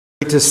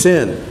to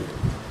sin,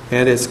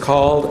 and it's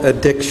called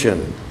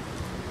addiction.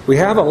 We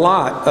have a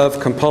lot of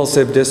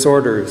compulsive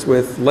disorders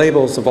with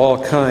labels of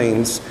all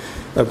kinds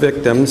of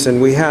victims,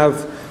 and we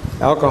have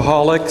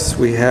alcoholics,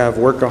 we have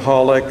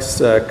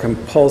workaholics,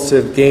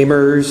 compulsive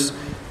gamers,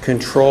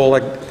 control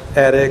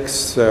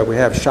addicts, we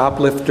have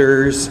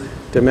shoplifters,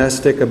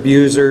 domestic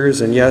abusers,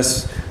 and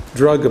yes,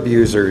 drug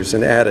abusers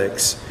and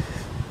addicts.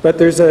 But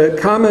there's a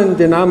common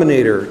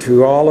denominator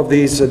to all of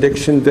these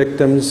addiction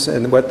victims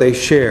and what they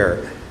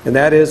share, and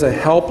that is a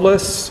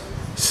helpless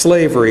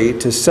slavery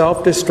to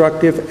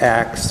self-destructive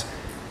acts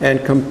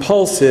and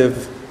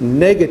compulsive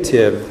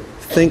negative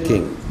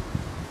thinking.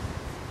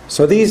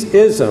 So these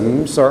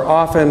isms are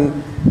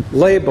often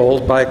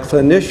labeled by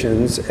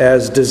clinicians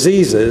as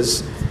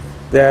diseases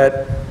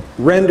that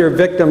render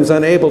victims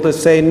unable to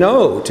say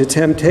no to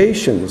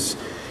temptations,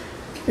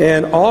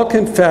 and all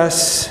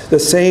confess the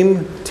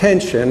same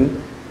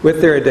tension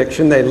with their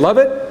addiction. They love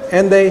it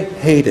and they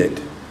hate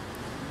it.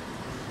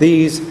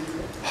 These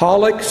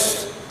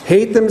holics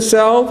hate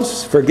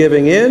themselves for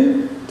giving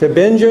in to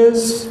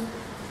binges.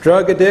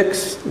 Drug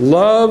addicts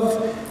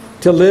love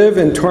to live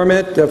in a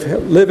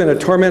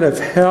torment of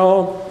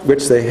hell,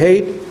 which they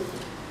hate.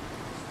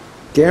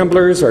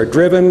 Gamblers are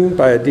driven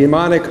by a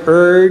demonic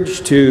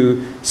urge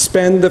to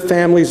spend the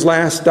family's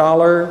last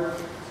dollar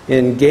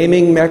in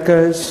gaming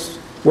meccas.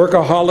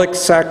 Workaholics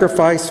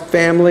sacrifice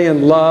family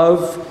and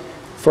love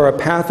for a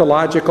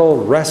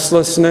pathological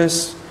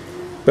restlessness,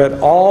 but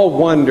all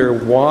wonder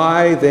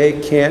why they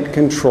can't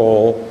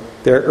control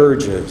their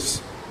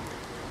urges.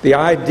 The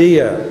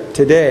idea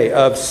today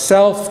of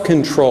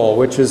self-control,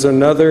 which is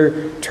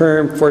another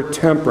term for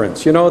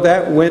temperance,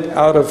 that went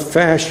out of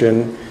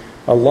fashion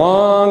a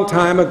long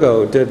time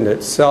ago, didn't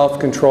it?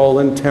 Self-control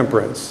and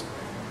temperance.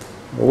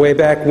 Way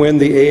back when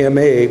the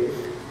AMA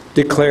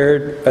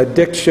declared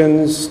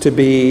addictions to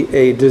be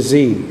a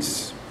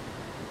disease.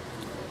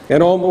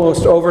 And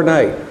almost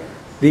overnight,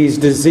 these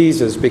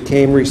diseases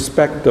became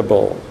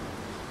respectable.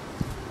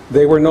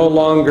 They were no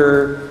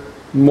longer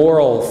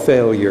moral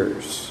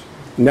failures.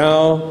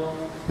 Now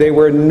they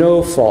were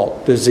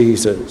no-fault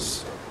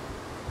diseases.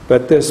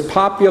 But this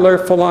popular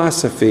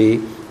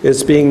philosophy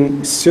is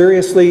being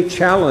seriously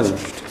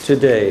challenged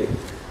today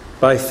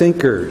by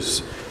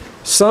thinkers.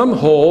 Some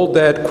hold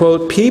that,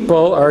 quote,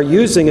 people are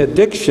using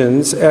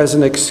addictions as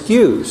an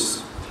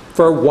excuse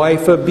for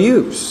wife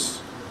abuse,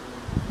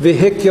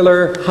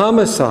 vehicular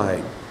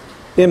homicide,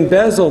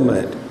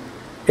 embezzlement,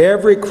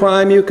 every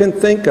crime you can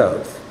think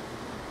of.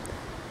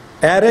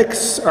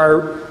 Addicts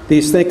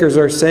these thinkers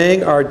are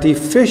saying, are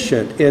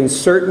deficient in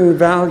certain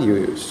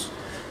values,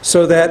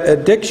 so that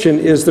addiction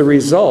is the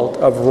result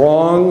of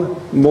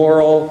wrong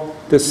moral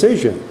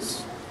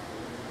decisions.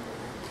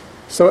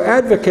 So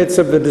advocates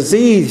of the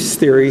disease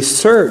theory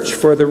search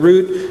for the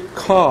root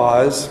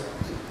cause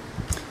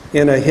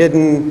in a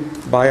hidden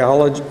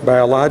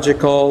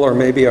biological or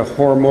maybe a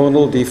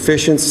hormonal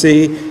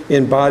deficiency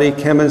in body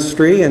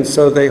chemistry, and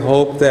so they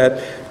hope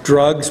that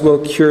drugs will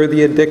cure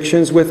the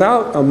addictions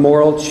without a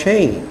moral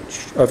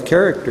change of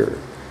character.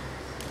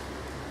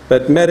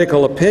 But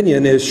medical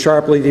opinion is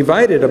sharply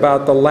divided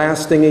about the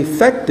lasting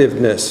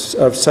effectiveness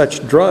of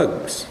such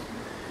drugs,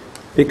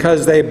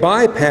 because they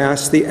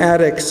bypass the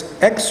addict's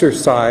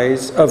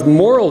exercise of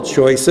moral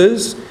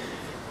choices,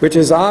 which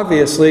is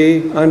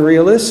obviously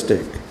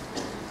unrealistic.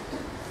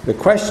 The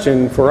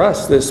question for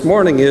us this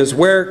morning is,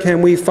 where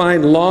can we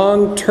find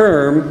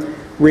long-term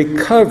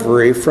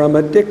recovery from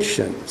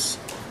addictions?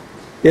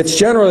 It's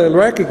generally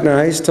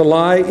recognized to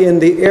lie in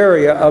the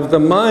area of the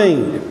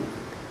mind,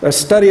 a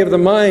study of the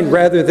mind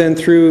rather than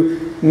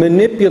through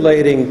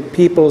manipulating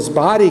people's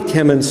body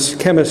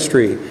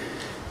chemistry.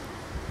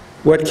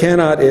 What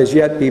cannot as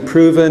yet be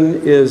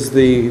proven is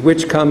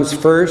which comes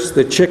first,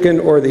 the chicken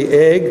or the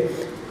egg.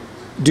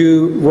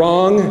 Do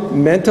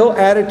wrong mental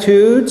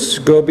attitudes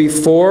go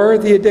before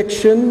the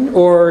addiction,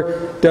 or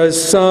does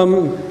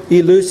some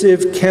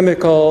elusive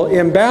chemical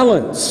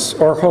imbalance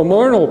or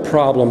hormonal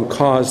problem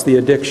cause the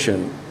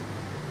addiction?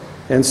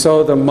 And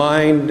so the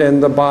mind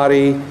and the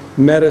body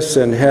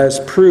medicine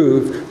has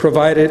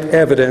provided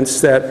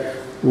evidence that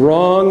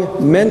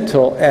wrong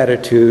mental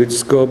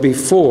attitudes go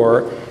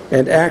before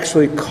and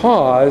actually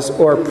cause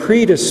or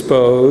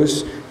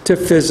predispose to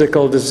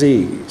physical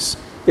disease.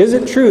 Is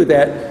it true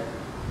that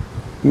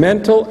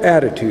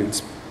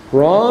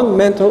wrong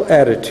mental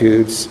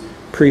attitudes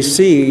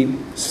precede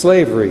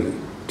slavery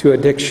to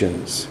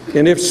addictions?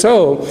 And if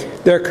so,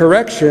 their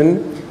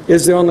correction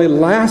is the only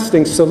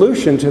lasting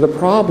solution to the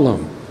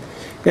problem.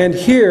 And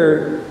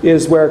here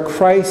is where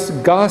Christ's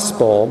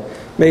gospel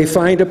may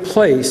find a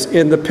place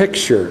in the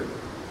picture.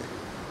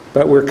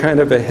 But we're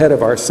kind of ahead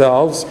of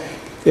ourselves.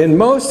 In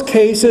most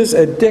cases,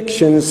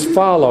 addictions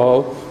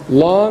follow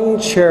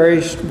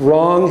long-cherished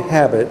wrong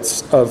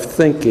habits of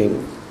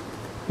thinking.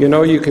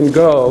 You can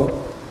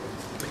go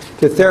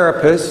to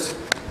therapists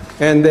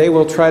and they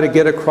will try to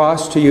get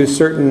across to you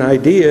certain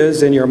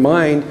ideas in your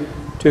mind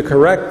to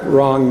correct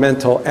wrong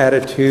mental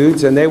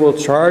attitudes, and they will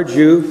charge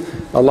you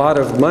a lot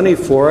of money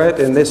for it,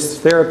 and this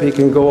therapy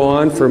can go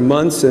on for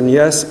months and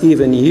yes,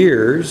 even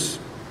years.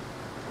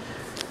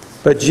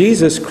 But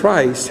Jesus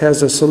Christ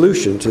has a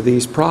solution to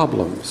these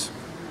problems.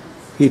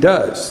 He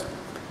does.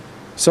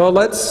 So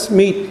let's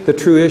meet the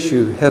true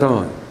issue head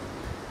on.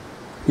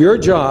 Your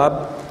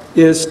job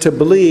is to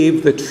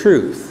believe the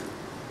truth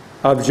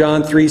of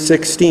John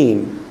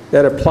 3:16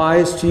 that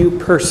applies to you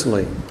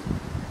personally.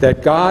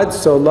 That God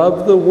so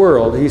loved the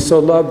world, he so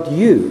loved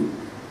you,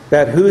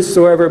 that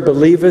whosoever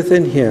believeth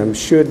in him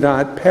should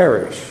not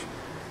perish,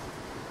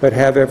 but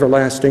have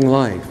everlasting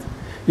life.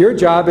 Your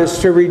job is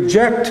to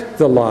reject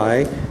the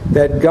lie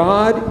that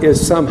God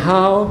is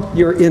somehow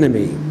your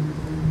enemy.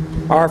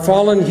 Our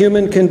fallen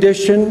human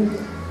condition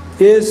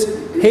is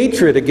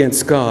hatred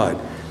against God.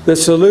 The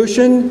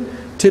solution,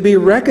 to be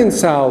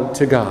reconciled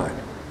to God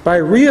by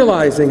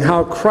realizing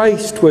how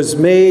Christ was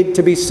made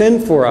to be sin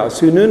for us,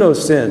 who knew no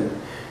sin,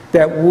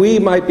 that we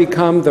might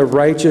become the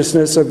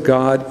righteousness of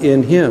God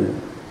in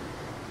him.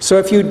 So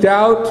if you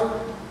doubt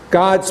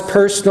God's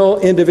personal,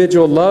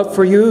 individual love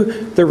for you,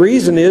 the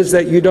reason is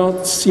that you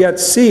don't yet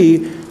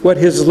see what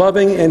his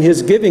loving and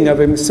his giving of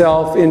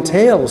himself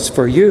entails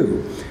for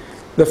you.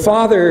 The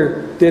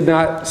Father did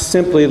not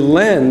simply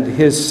lend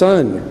his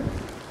Son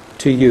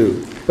to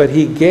you, but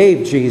he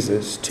gave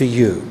Jesus to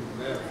you.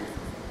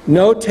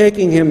 No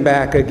taking him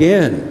back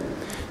again.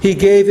 He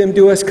gave him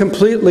to us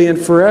completely and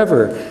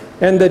forever.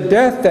 And the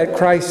death that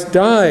Christ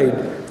died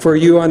for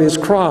you on his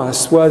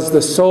cross was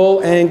the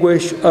soul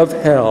anguish of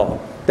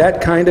hell.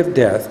 That kind of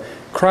death.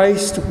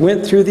 Christ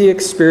went through the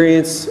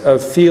experience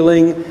of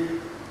feeling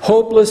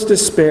hopeless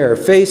despair,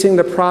 facing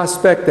the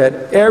prospect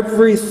that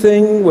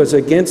everything was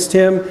against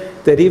him,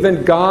 that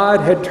even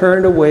God had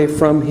turned away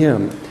from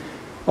him.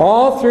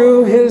 All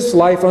through his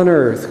life on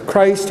earth,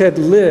 Christ had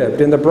lived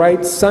in the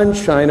bright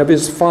sunshine of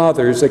his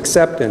Father's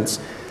acceptance.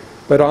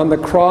 But on the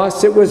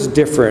cross it was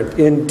different.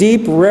 In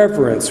deep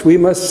reverence, we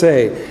must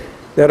say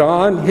that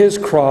on his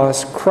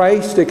cross,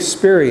 Christ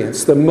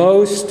experienced the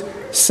most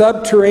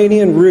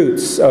subterranean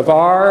roots of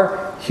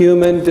our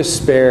human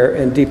despair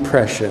and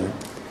depression.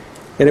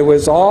 And it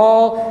was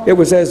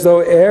as though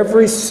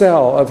every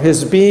cell of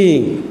his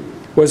being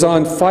was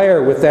on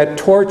fire with that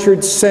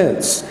tortured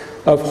sense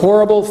of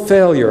horrible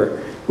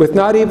failure, with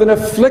not even a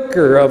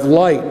flicker of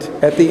light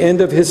at the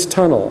end of his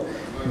tunnel.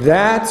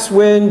 That's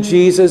when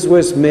Jesus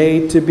was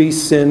made to be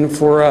sin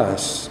for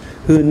us,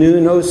 who knew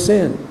no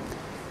sin.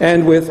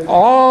 And with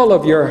all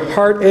of your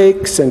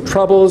heartaches and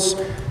troubles,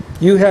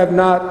 you have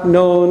not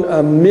known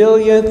a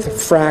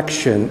millionth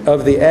fraction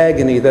of the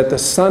agony that the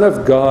Son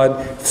of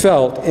God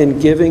felt in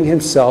giving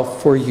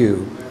himself for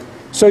you.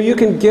 So you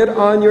can get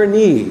on your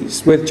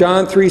knees with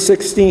John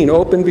 3:16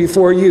 open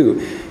before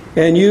you,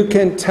 and you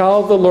can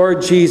tell the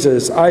Lord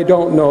Jesus, I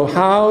don't know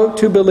how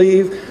to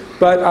believe,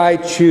 but I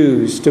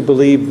choose to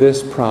believe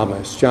this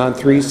promise. John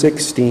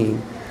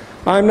 3:16.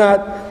 I'm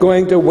not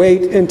going to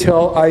wait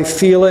until I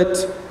feel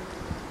it.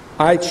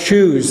 I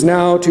choose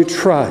now to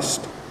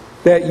trust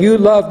that you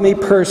love me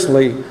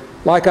personally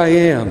like I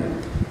am,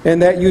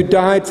 and that you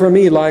died for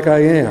me like I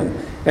am,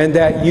 and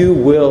that you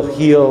will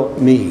heal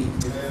me.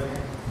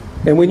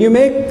 And when you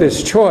make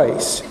this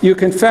choice, you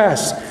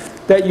confess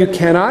that you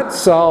cannot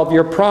solve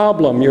your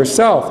problem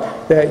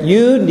yourself, that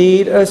you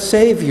need a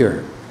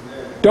Savior.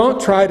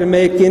 Don't try to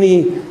make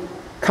any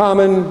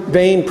common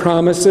vain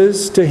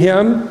promises to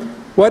him.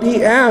 What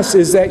he asks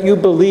is that you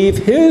believe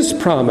his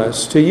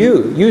promise to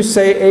you. You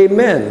say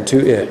amen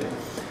to it.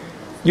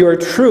 Your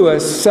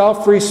truest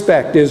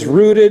self-respect is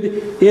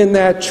rooted in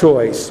that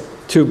choice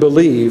to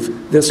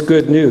believe this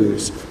good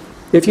news.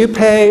 If you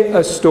pay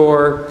a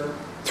store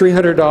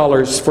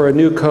 $300 for a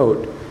new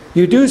coat,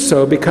 you do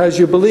so because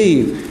you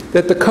believe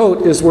that the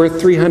coat is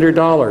worth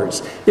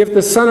 $300. If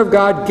the Son of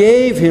God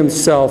gave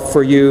himself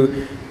for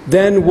you,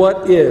 then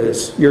what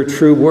is your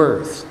true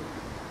worth?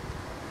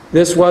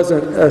 This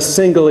wasn't a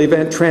single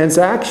event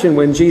transaction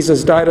when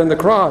Jesus died on the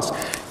cross.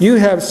 You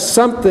have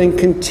something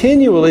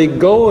continually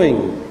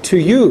going to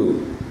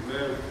you.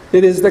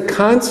 It is the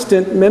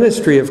constant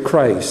ministry of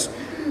Christ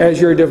as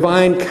your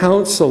divine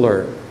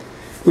counselor.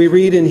 We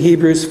read in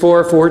Hebrews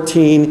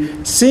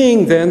 4:14,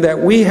 seeing then that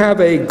we have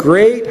a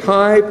great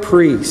high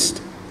priest,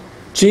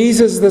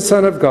 Jesus the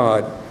Son of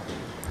God,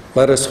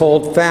 let us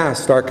hold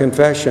fast our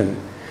confession.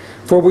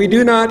 For we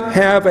do not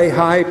have a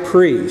high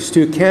priest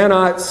who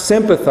cannot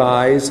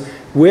sympathize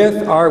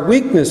with our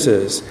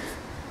weaknesses,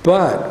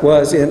 but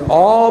was in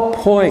all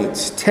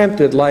points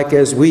tempted like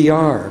as we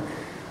are,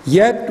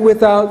 yet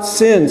without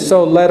sin.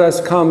 So let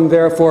us come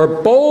therefore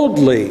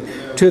boldly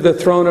to the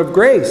throne of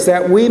grace,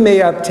 that we may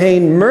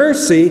obtain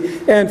mercy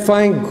and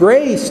find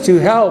grace to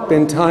help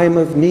in time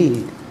of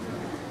need.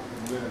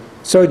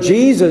 So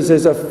Jesus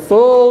is a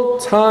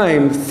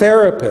full-time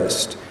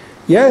therapist.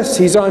 Yes,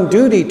 he's on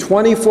duty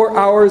 24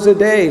 hours a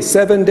day,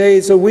 7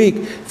 days a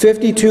week,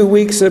 52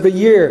 weeks of a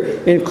year,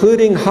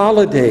 including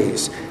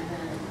holidays.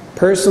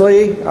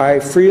 Personally, I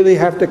freely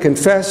have to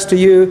confess to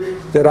you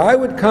that I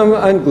would come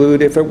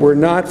unglued if it were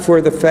not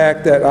for the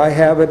fact that I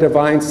have a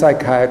divine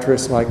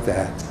psychiatrist like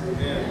that.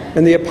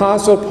 And the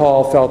Apostle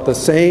Paul felt the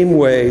same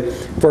way,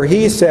 for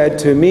he said,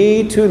 to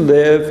me to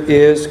live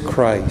is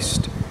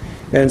Christ.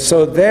 And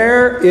so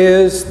there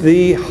is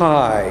the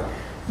high,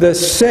 the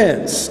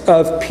sense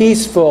of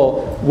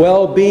peaceful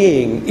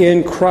well-being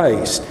in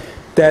Christ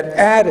that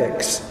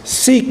addicts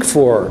seek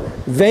for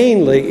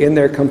vainly in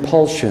their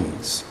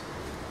compulsions.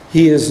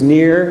 He is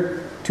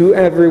near to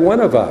every one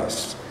of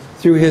us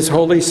through His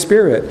Holy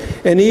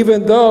Spirit. And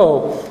even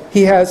though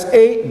He has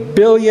 8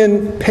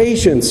 billion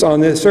patients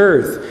on this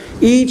earth,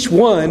 each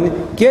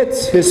one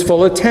gets His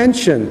full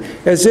attention,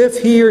 as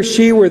if he or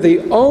she were the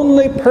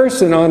only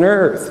person on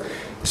earth.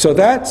 So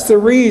that's the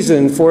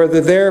reason for the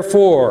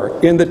therefore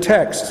in the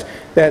text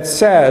that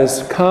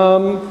says,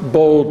 "Come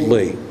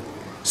boldly."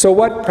 So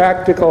what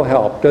practical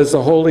help does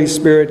the Holy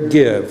Spirit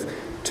give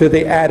to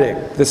the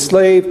addict, the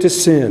slave to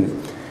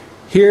sin?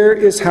 Here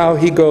is how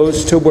He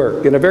goes to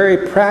work in a very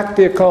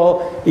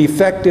practical,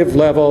 effective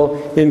level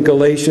in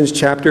Galatians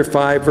chapter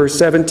 5, verse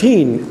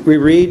 17. We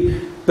read,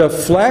 "The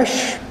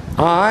flesh,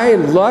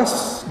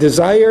 lusts,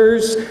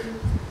 desires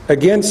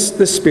against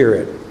the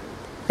Spirit,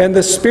 and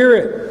the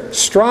Spirit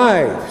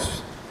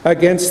strives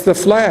against the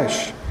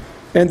flesh.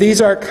 And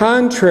these are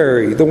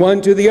contrary the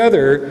one to the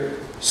other,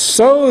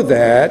 so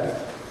that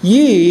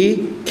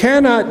ye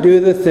cannot do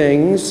the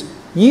things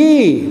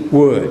ye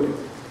would."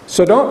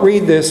 So don't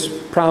read this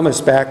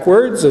promise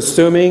backwards,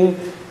 assuming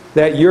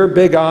that your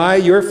big I,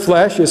 your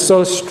flesh, is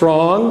so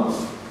strong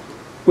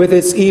with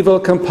its evil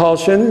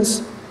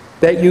compulsions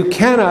that you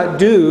cannot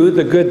do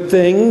the good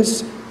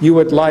things you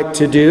would like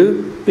to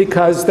do,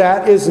 because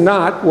that is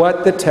not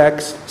what the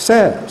text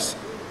says.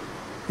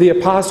 The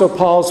Apostle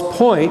Paul's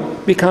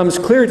point becomes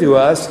clear to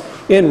us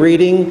in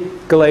reading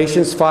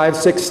Galatians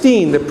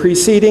 5:16, the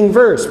preceding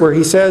verse, where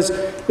he says,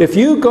 if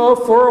you go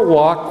for a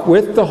walk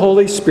with the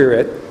Holy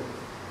Spirit,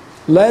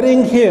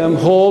 letting Him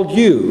hold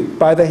you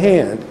by the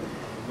hand,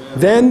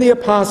 then the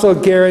Apostle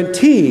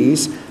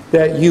guarantees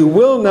that you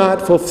will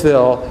not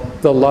fulfill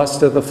the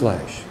lust of the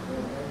flesh.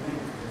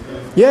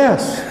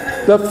 Yes,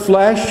 the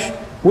flesh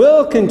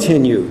will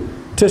continue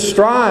to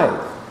strive.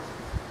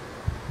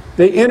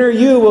 The inner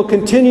you will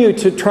continue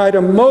to try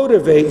to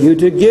motivate you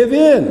to give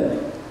in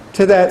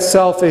to that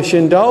selfish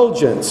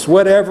indulgence,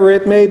 whatever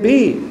it may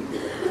be,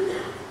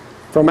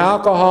 from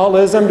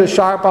alcoholism to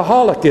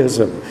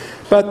shopaholicism.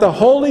 But the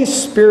Holy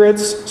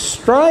Spirit's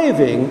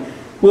striving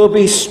will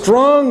be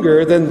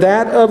stronger than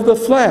that of the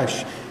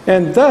flesh,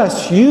 and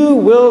thus you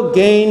will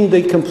gain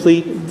the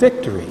complete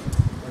victory.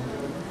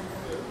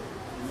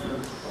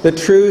 The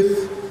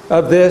truth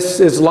of this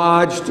is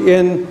lodged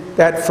in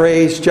that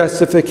phrase,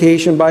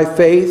 justification by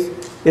faith.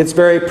 It's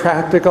very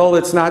practical.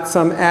 It's not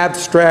some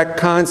abstract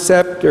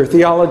concept or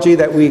theology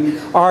that we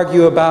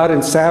argue about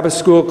in Sabbath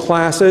school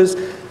classes.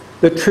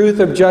 The truth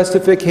of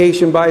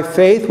justification by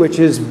faith, which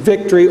is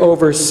victory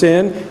over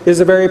sin, is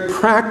a very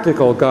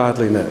practical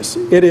godliness.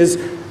 It is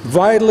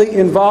vitally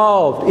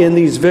involved in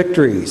these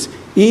victories,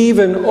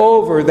 even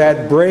over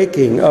that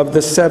breaking of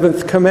the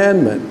seventh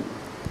commandment.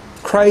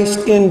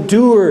 Christ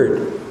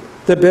endured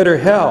the bitter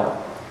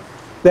hell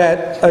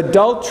that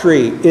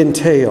adultery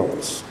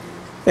entails,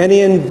 and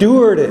He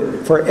endured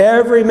it for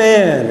every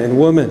man and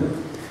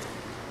woman.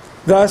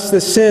 Thus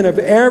the sin of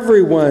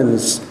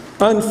everyone's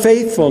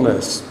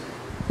unfaithfulness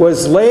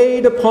was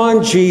laid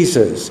upon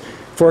Jesus,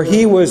 for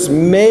He was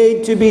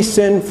made to be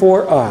sin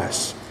for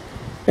us.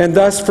 And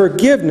thus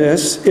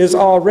forgiveness is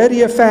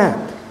already a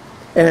fact.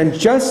 And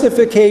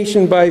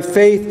justification by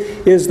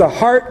faith is the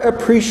heart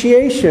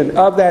appreciation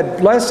of that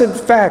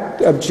blessed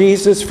fact of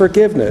Jesus'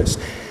 forgiveness.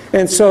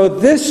 And so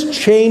this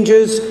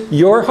changes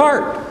your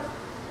heart.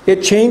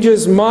 It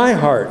changes my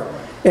heart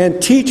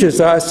and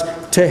teaches us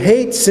to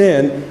hate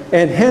sin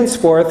and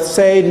henceforth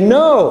say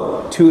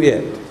no to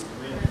it.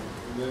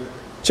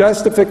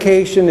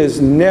 Justification is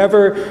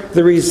never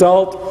the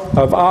result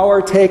of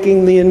our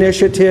taking the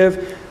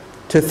initiative.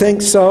 To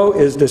think so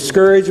is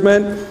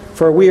discouragement,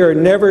 for we are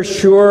never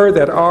sure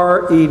that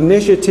our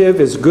initiative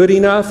is good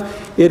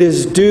enough. It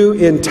is due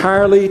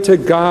entirely to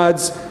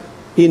God's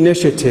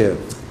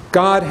initiative.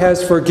 God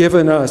has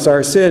forgiven us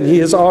our sin. He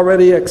has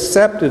already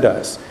accepted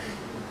us.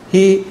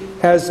 He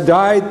has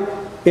died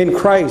in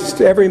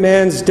Christ, every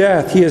man's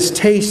death. He has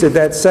tasted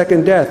that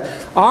second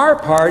death. Our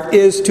part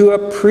is to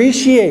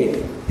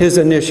appreciate His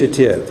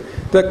initiative,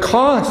 the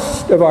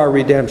cost of our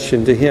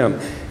redemption to Him.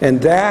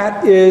 And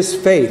that is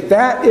faith.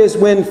 That is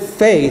when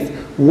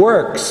faith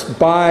works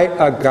by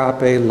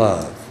agape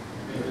love.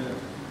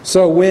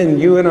 So when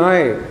you and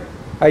I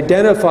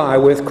identify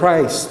with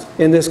Christ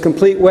in this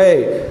complete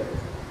way,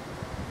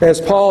 as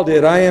Paul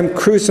did, I am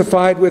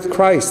crucified with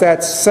Christ,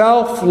 that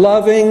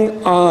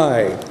self-loving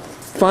I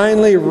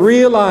finally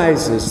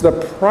realizes the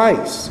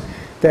price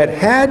that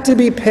had to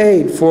be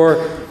paid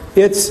for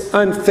its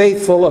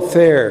unfaithful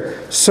affair.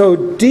 So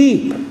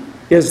deep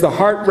is the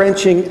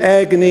heart-wrenching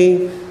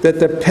agony that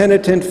the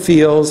penitent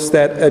feels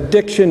that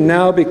addiction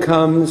now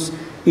becomes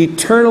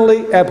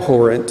eternally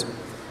abhorrent.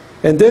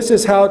 And this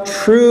is how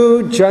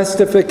true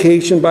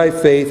justification by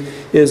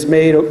faith is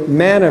made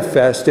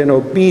manifest in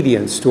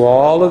obedience to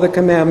all of the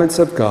commandments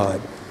of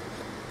God.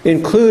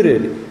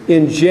 Included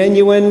in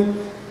genuine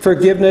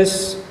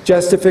forgiveness,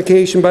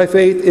 justification by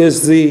faith,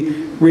 is the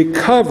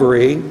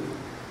recovery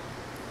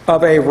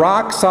of a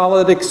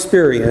rock-solid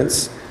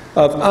experience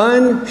of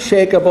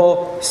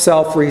unshakable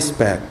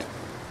self-respect.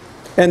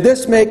 And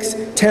this makes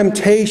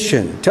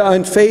temptation to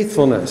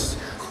unfaithfulness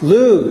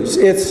lose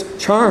its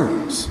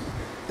charms.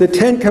 The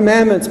 10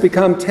 Commandments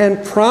become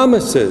 10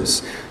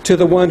 promises to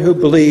the one who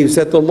believes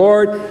that the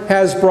Lord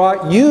has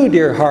brought you,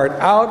 dear heart,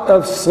 out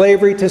of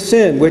slavery to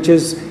sin, which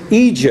is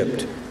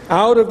Egypt,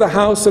 out of the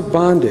house of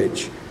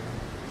bondage.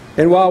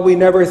 And while we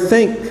never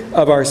think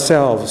of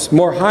ourselves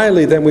more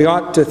highly than we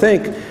ought to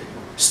think,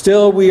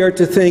 still we are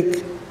to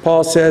think,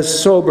 Paul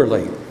says,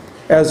 soberly,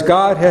 as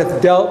God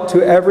hath dealt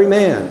to every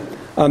man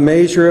a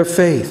measure of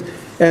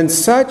faith. And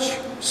such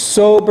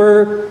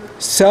sober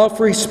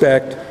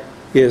self-respect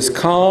is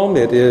calm,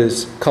 it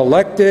is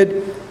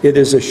collected, it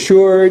is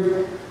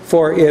assured,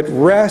 for it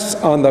rests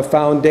on the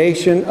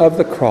foundation of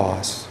the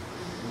cross.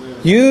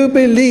 You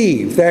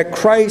believe that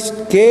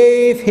Christ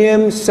gave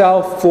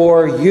himself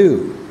for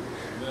you,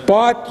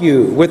 bought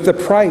you with the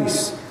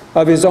price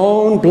of his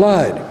own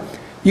blood.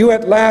 You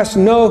at last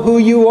know who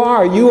you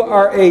are. You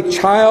are a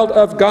child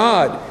of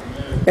God,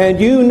 and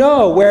you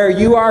know where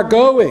you are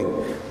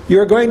going.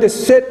 You're going to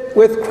sit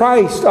with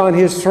Christ on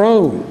his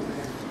throne.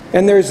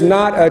 And there's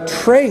not a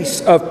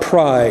trace of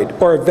pride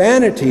or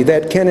vanity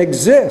that can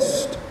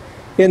exist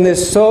in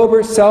this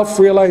sober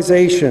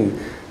self-realization.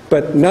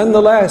 But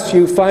nonetheless,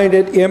 you find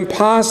it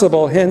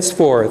impossible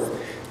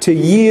henceforth to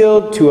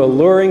yield to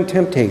alluring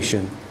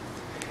temptation.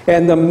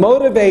 And the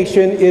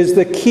motivation is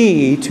the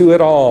key to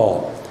it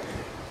all.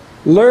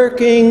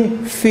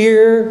 Lurking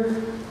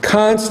fear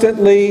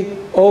constantly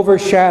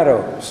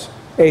overshadows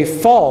a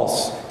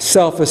false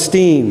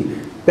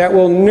self-esteem that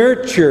will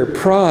nurture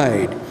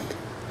pride.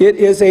 It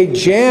is a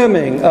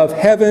jamming of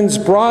heaven's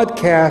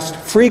broadcast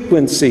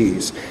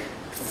frequencies,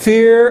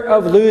 fear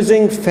of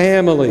losing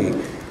family,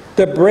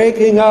 the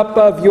breaking up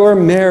of your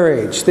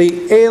marriage,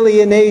 the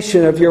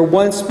alienation of your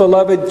once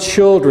beloved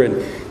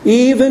children.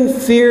 Even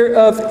fear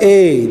of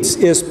AIDS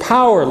is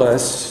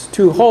powerless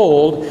to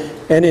hold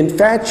an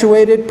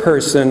infatuated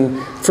person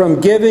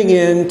from giving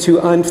in to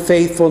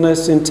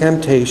unfaithfulness and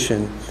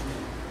temptation.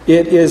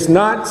 It is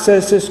not,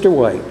 says Sister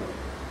White,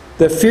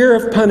 the fear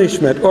of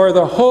punishment or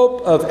the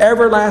hope of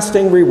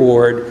everlasting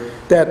reward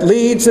that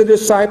leads the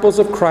disciples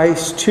of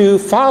Christ to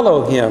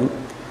follow him.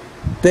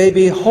 They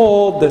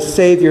behold the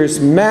Savior's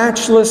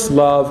matchless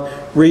love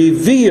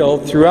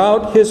revealed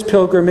throughout his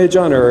pilgrimage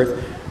on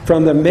earth,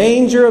 from the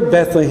manger of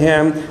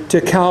Bethlehem to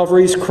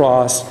Calvary's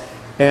cross,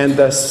 and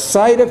the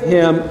sight of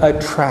him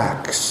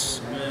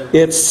attracts.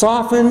 It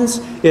softens,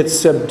 it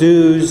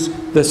subdues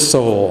the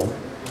soul.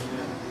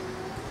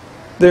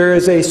 There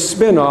is a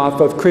spin-off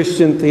of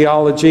Christian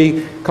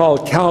theology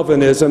called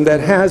Calvinism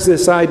that has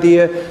this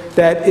idea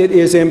that it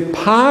is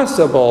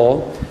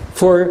impossible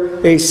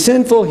for a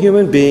sinful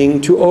human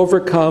being to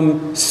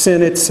overcome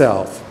sin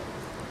itself.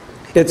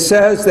 It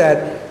says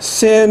that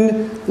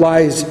sin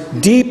lies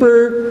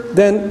deeper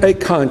than a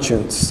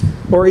conscience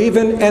or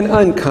even an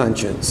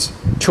unconscious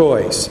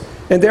choice.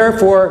 And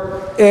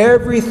therefore,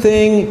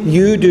 everything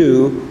you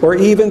do or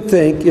even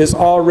think is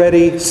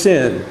already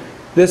sin.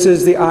 This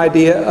is the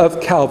idea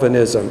of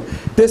Calvinism.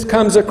 This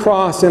comes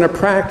across in a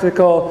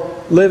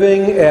practical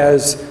living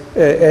as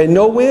a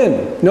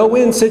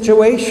no-win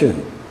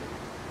situation.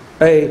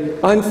 A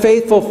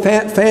unfaithful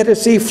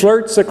fantasy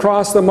flirts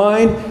across the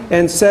mind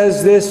and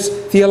says this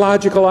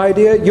theological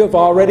idea, you've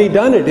already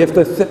done it if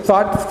the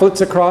thought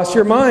flits across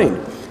your mind.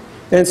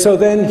 And so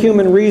then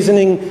human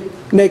reasoning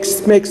makes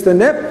the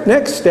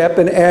next step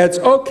and adds,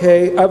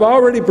 okay, I've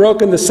already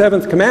broken the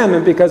 7th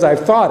commandment because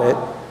I've thought it.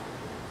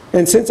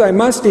 And since I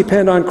must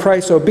depend on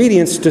Christ's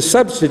obedience to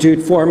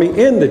substitute for me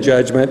in the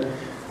judgment,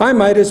 I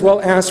might as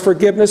well ask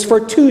forgiveness for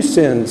 2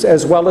 sins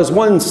as well as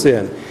 1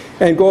 sin,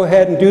 and go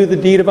ahead and do the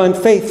deed of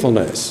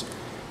unfaithfulness.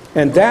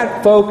 And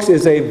that, folks,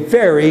 is a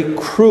very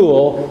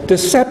cruel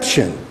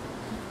deception.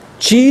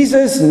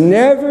 Jesus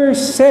never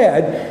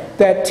said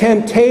that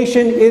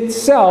temptation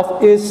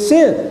itself is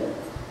sin.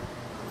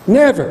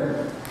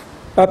 Never.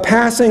 A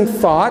passing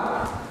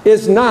thought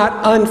is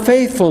not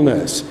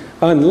unfaithfulness,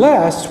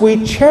 unless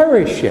we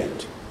cherish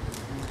it.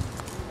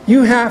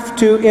 You have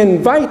to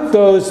invite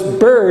those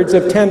birds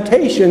of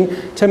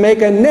temptation to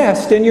make a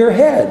nest in your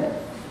head.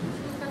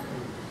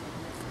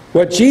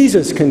 What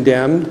Jesus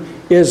condemned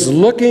is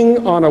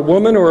looking on a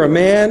woman or a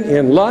man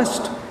in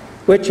lust,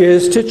 which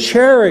is to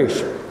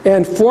cherish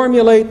and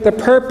formulate the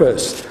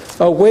purpose,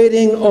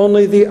 awaiting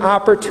only the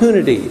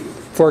opportunity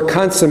for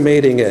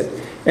consummating it.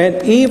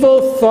 An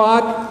evil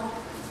thought,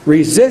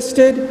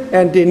 resisted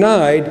and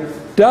denied,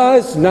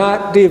 does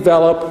not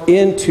develop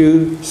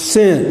into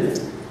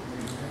sin.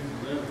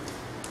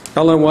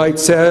 Ellen White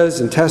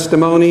says in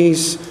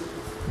Testimonies,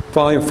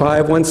 Volume 5,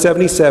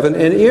 177,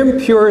 an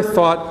impure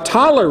thought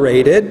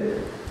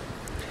tolerated,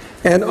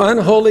 an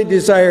unholy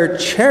desire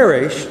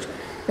cherished,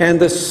 and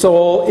the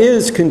soul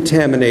is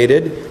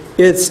contaminated,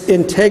 its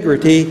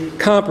integrity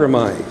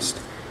compromised.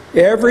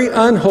 Every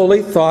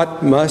unholy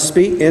thought must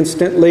be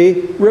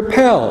instantly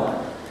repelled.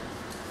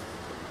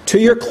 To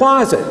your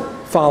closet,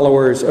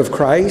 followers of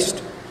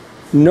Christ.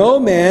 No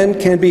man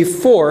can be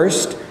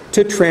forced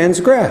to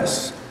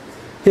transgress.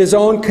 His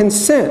own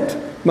consent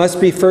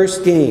must be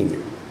first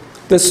gained.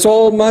 The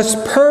soul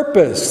must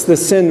purpose the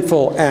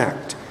sinful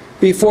act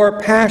before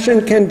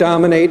passion can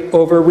dominate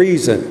over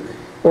reason,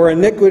 or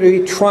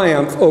iniquity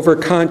triumph over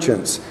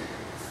conscience.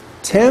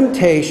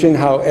 Temptation,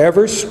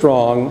 however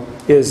strong,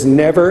 is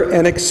never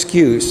an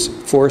excuse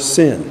for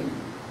sin.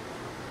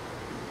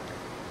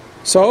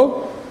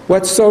 So,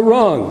 what's so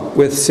wrong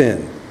with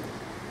sin?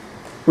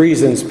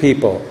 Reasons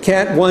people.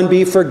 Can't one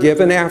be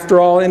forgiven after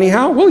all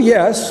anyhow? Well,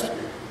 yes.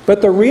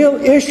 But the real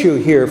issue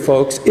here,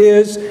 folks,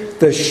 is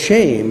the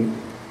shame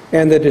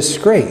and the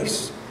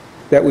disgrace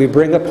that we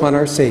bring upon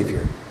our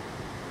Savior.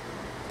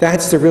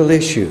 That's the real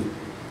issue.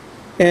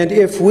 And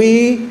if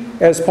we,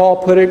 as Paul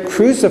put it,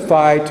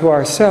 crucify to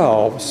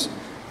ourselves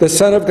the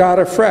Son of God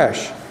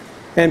afresh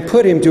and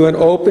put him to an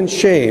open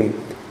shame,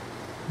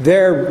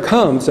 there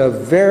comes a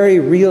very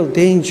real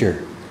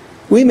danger.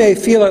 We may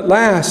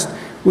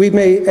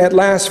at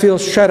last feel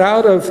shut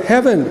out of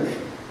heaven,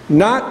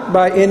 not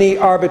by any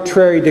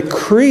arbitrary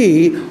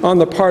decree on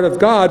the part of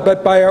God,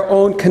 but by our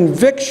own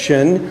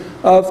conviction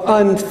of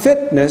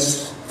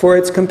unfitness for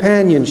its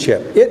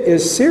companionship. It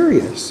is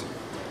serious.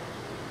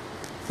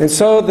 And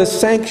so the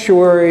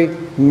sanctuary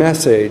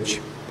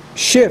message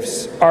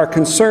shifts our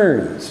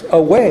concerns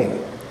away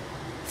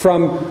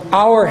from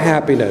our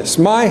happiness,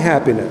 my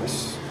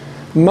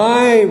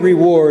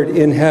reward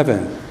in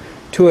heaven,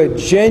 to a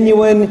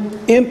genuine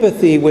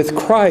empathy with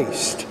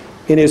Christ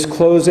in his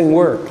closing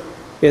work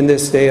in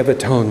this day of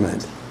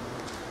atonement.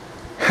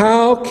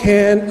 How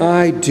can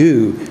I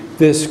do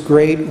this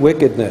great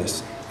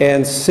wickedness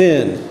and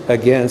sin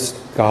against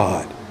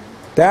God?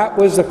 That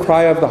was the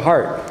cry of the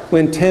heart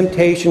when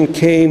temptation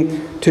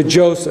came to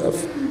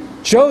Joseph.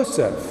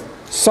 Joseph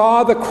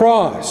saw the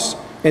cross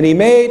and he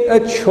made a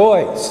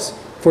choice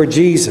for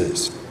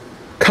Jesus.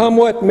 Come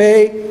what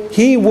may,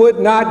 he would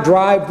not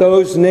drive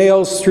those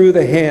nails through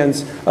the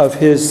hands of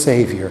his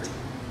Savior.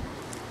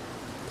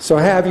 So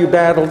have you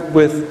battled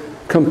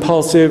with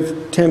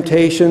compulsive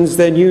temptations?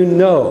 Then you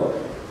know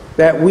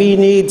that we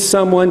need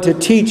someone to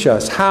teach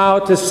us how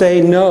to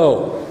say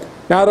no,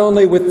 not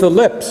only with the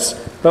lips,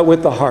 but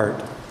with the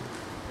heart.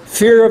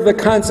 Fear of the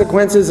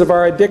consequences of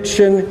our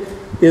addiction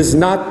is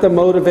not the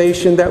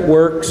motivation that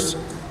works.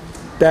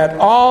 That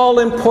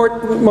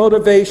all-important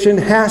motivation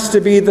has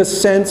to be the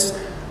sense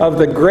of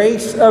the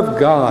grace of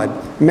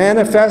God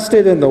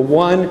manifested in the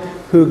one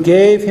who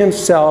gave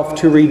himself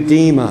to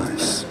redeem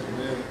us.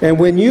 And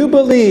when you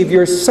believe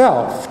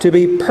yourself to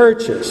be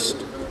purchased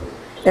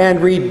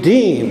and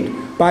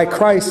redeemed by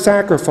Christ's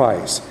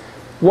sacrifice,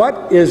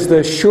 what is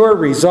the sure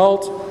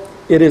result?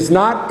 It is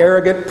not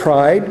arrogant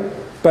pride,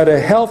 but a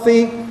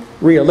healthy,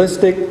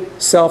 realistic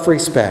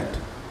self-respect.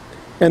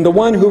 And the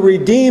one who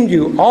redeemed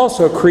you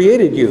also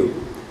created you.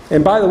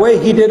 And by the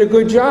way, he did a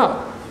good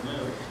job.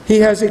 He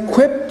has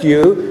equipped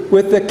you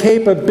with the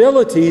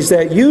capabilities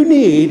that you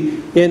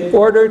need in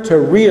order to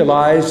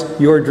realize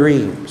your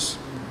dreams.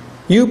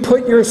 You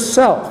put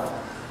yourself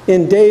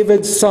in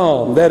David's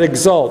psalm that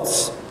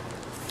exults,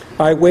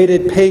 I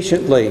waited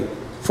patiently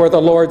for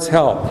the Lord's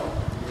help.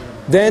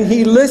 Then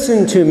he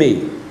listened to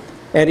me,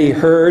 and he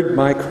heard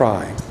my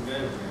cry.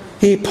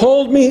 He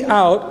pulled me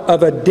out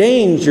of a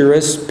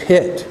dangerous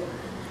pit,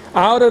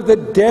 out of the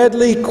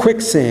deadly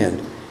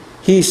quicksand.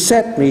 He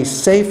set me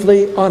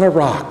safely on a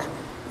rock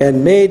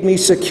and made me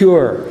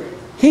secure.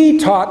 He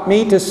taught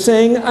me to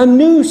sing a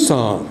new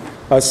song,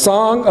 a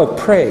song of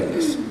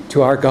praise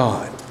to our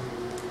God.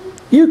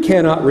 You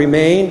cannot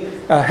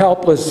remain a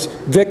helpless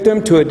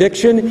victim to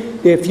addiction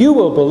if you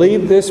will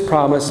believe this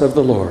promise of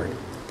the Lord.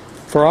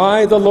 For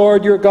I, the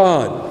Lord your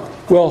God,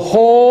 will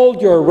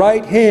hold your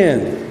right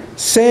hand,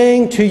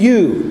 saying to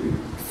you,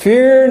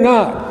 fear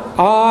not,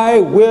 I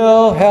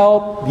will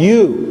help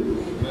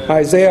you.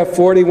 Isaiah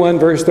 41,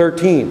 verse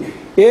 13.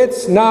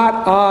 It's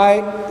not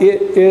I,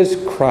 it is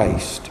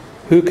Christ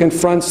who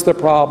confronts the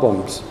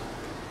problems.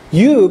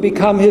 You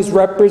become his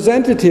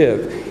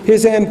representative,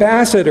 his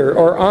ambassador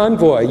or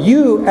envoy.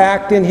 You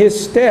act in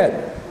his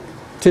stead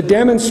to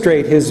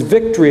demonstrate his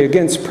victory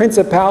against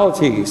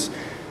principalities,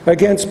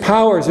 against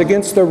powers,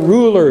 against the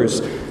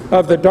rulers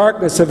of the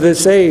darkness of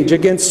this age,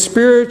 against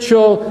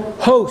spiritual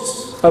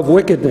hosts of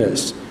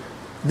wickedness.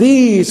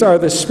 These are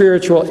the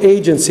spiritual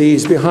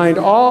agencies behind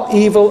all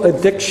evil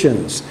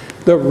addictions,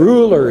 the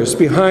rulers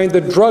behind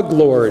the drug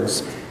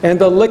lords and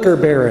the liquor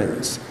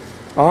barons.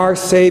 Our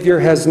Savior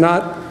has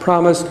not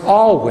promised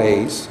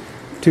always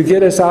to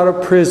get us out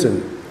of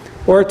prison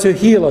or to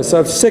heal us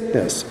of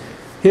sickness.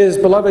 His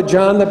beloved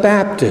John the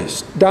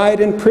Baptist died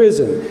in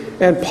prison,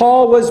 and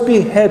Paul was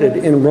beheaded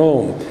in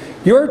Rome.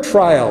 Your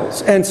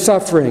trials and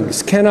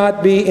sufferings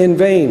cannot be in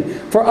vain,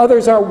 for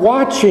others are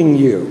watching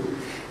you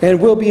and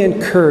will be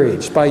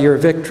encouraged by your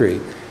victory.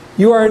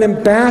 You are an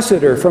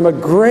ambassador from a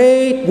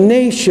great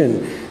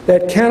nation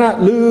that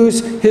cannot lose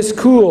his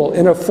cool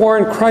in a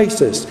foreign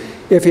crisis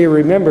if he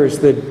remembers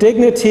the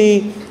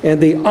dignity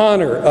and the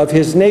honor of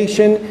his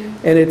nation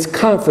and its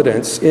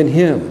confidence in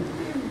him.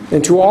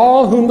 And to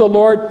all whom the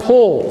Lord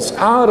pulls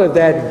out of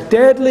that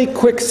deadly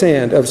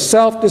quicksand of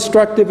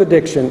self-destructive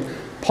addiction,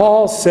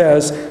 Paul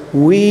says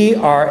we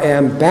are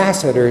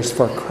ambassadors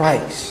for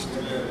Christ.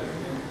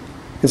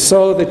 And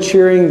so the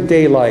cheering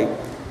daylight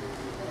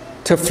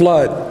to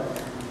flood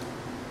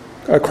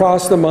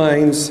across the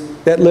minds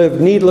that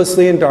live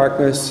needlessly in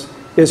darkness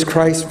is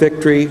Christ's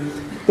victory.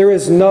 There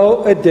is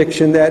no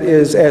addiction that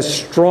is as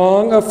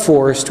strong a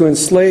force to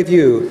enslave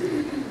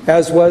you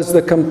as was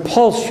the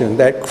compulsion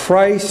that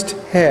Christ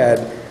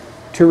had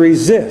to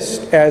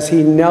resist as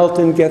he knelt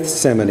in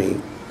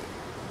Gethsemane.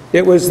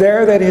 It was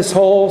there that his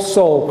whole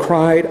soul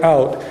cried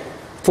out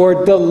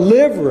for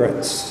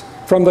deliverance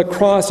from the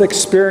cross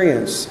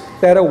experience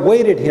that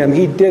awaited him.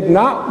 He did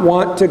not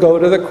want to go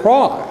to the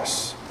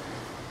cross.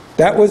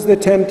 That was the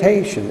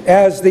temptation.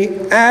 As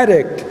the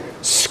addict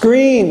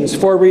screams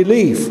for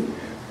relief,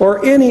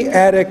 or any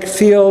addict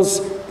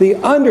feels the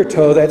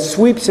undertow that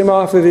sweeps him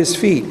off of his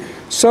feet,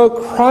 so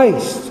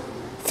Christ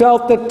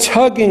felt the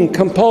tugging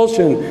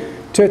compulsion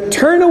to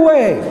turn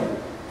away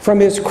from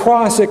his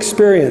cross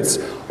experience.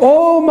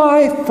 Oh,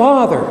 my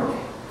Father,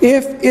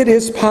 if it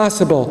is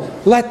possible,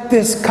 let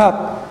this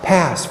cup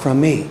pass from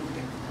me.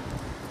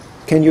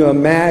 Can you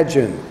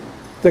imagine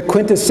the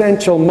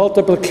quintessential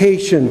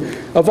multiplication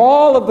of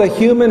all of the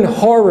human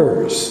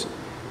horrors?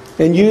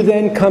 And you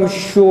then come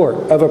short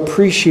of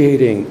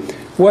appreciating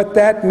what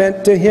that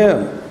meant to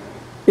him.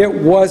 It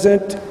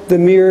wasn't the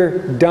mere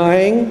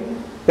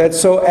dying that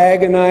so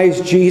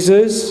agonized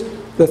Jesus.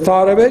 The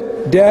thought of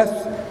it,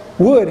 death,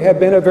 would have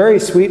been a very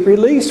sweet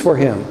release for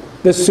him.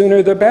 The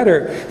sooner the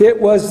better. It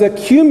was the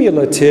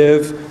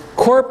cumulative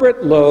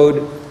corporate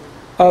load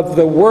of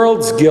the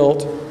world's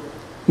guilt,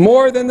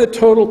 more than the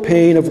total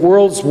pain of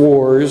world's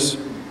wars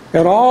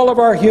and all of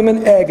our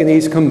human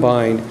agonies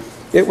combined.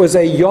 It was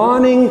a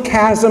yawning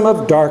chasm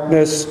of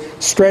darkness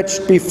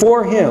stretched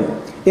before him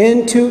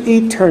into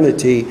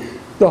eternity,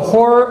 the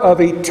horror of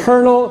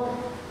eternal,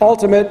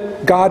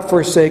 ultimate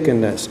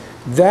God-forsakenness.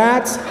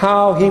 That's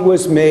how he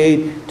was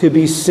made to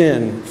be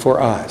sin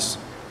for us.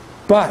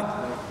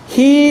 But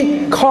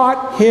he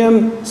caught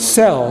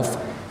himself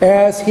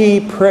as he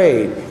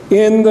prayed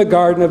in the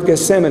Garden of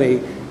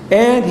Gethsemane,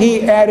 and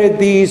he added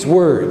these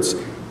words,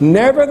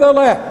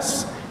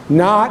 "Nevertheless,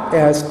 not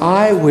as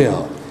I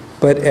will,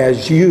 but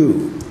as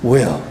you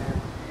will."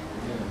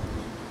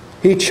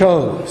 He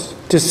chose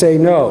to say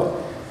no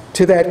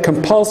to that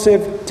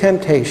compulsive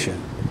temptation,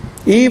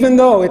 even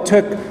though it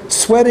took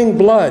sweating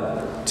blood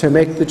to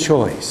make the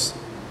choice.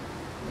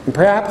 And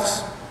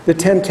perhaps the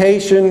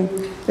temptation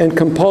and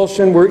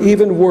compulsion were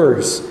even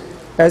worse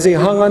as he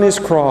hung on his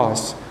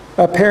cross,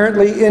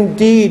 apparently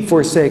indeed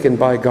forsaken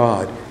by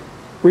God,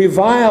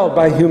 reviled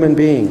by human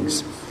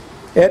beings.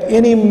 At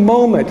any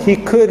moment he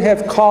could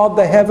have called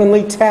the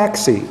heavenly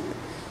taxi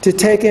to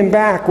take him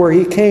back where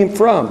he came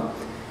from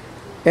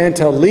and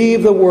to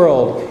leave the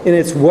world in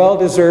its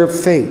well-deserved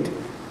fate.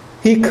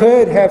 He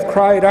could have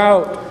cried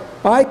out,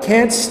 "I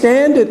can't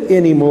stand it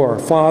anymore,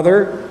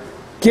 Father.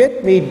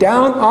 Get me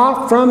down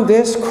off from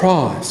this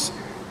cross.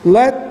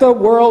 Let the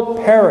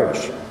world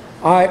perish.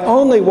 I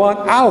only want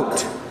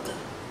out."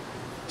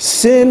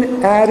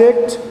 Sin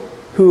addict,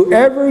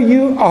 whoever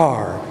you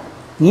are,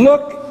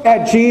 look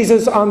at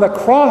Jesus on the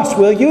cross,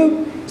 will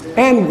you?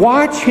 And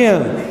watch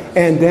him,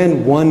 and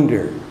then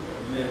wonder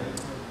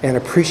and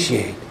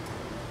appreciate.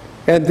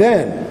 And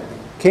then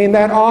came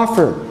that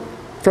offer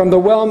from the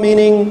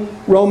well-meaning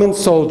Roman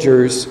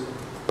soldiers,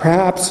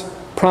 perhaps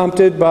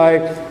prompted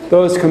by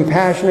those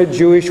compassionate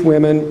Jewish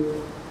women.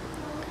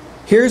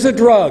 Here's a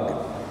drug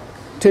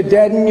to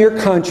deaden your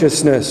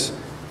consciousness,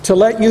 to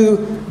let you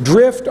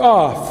drift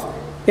off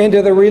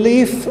into the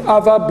relief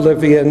of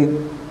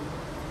oblivion.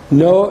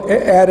 No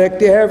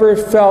addict ever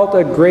felt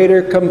a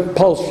greater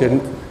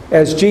compulsion,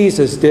 as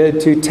Jesus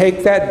did, to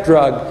take that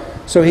drug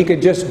so he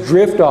could just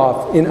drift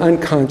off in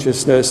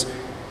unconsciousness.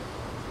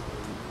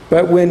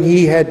 But when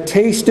he had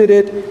tasted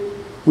it,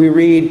 we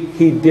read,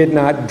 he did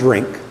not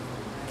drink.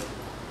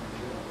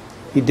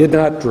 He did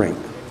not drink.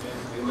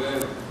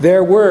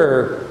 There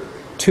were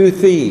two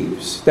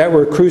thieves that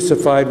were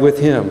crucified with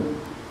him.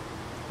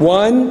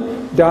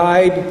 One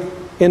died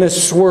in a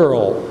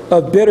swirl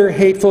of bitter,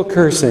 hateful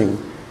cursing.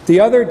 The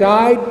other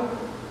died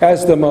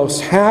as the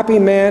most happy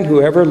man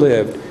who ever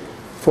lived,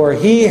 for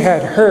he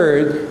had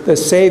heard the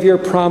Savior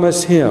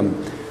promise him,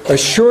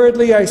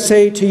 "Assuredly I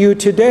say to you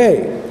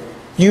today,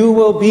 you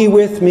will be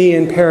with me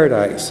in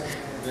paradise."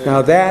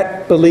 Now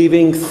that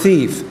believing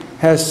thief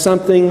has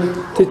something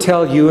to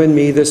tell you and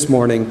me this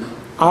morning.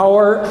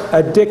 Our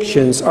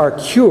addictions are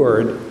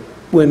cured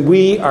when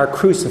we are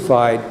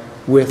crucified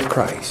with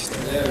Christ.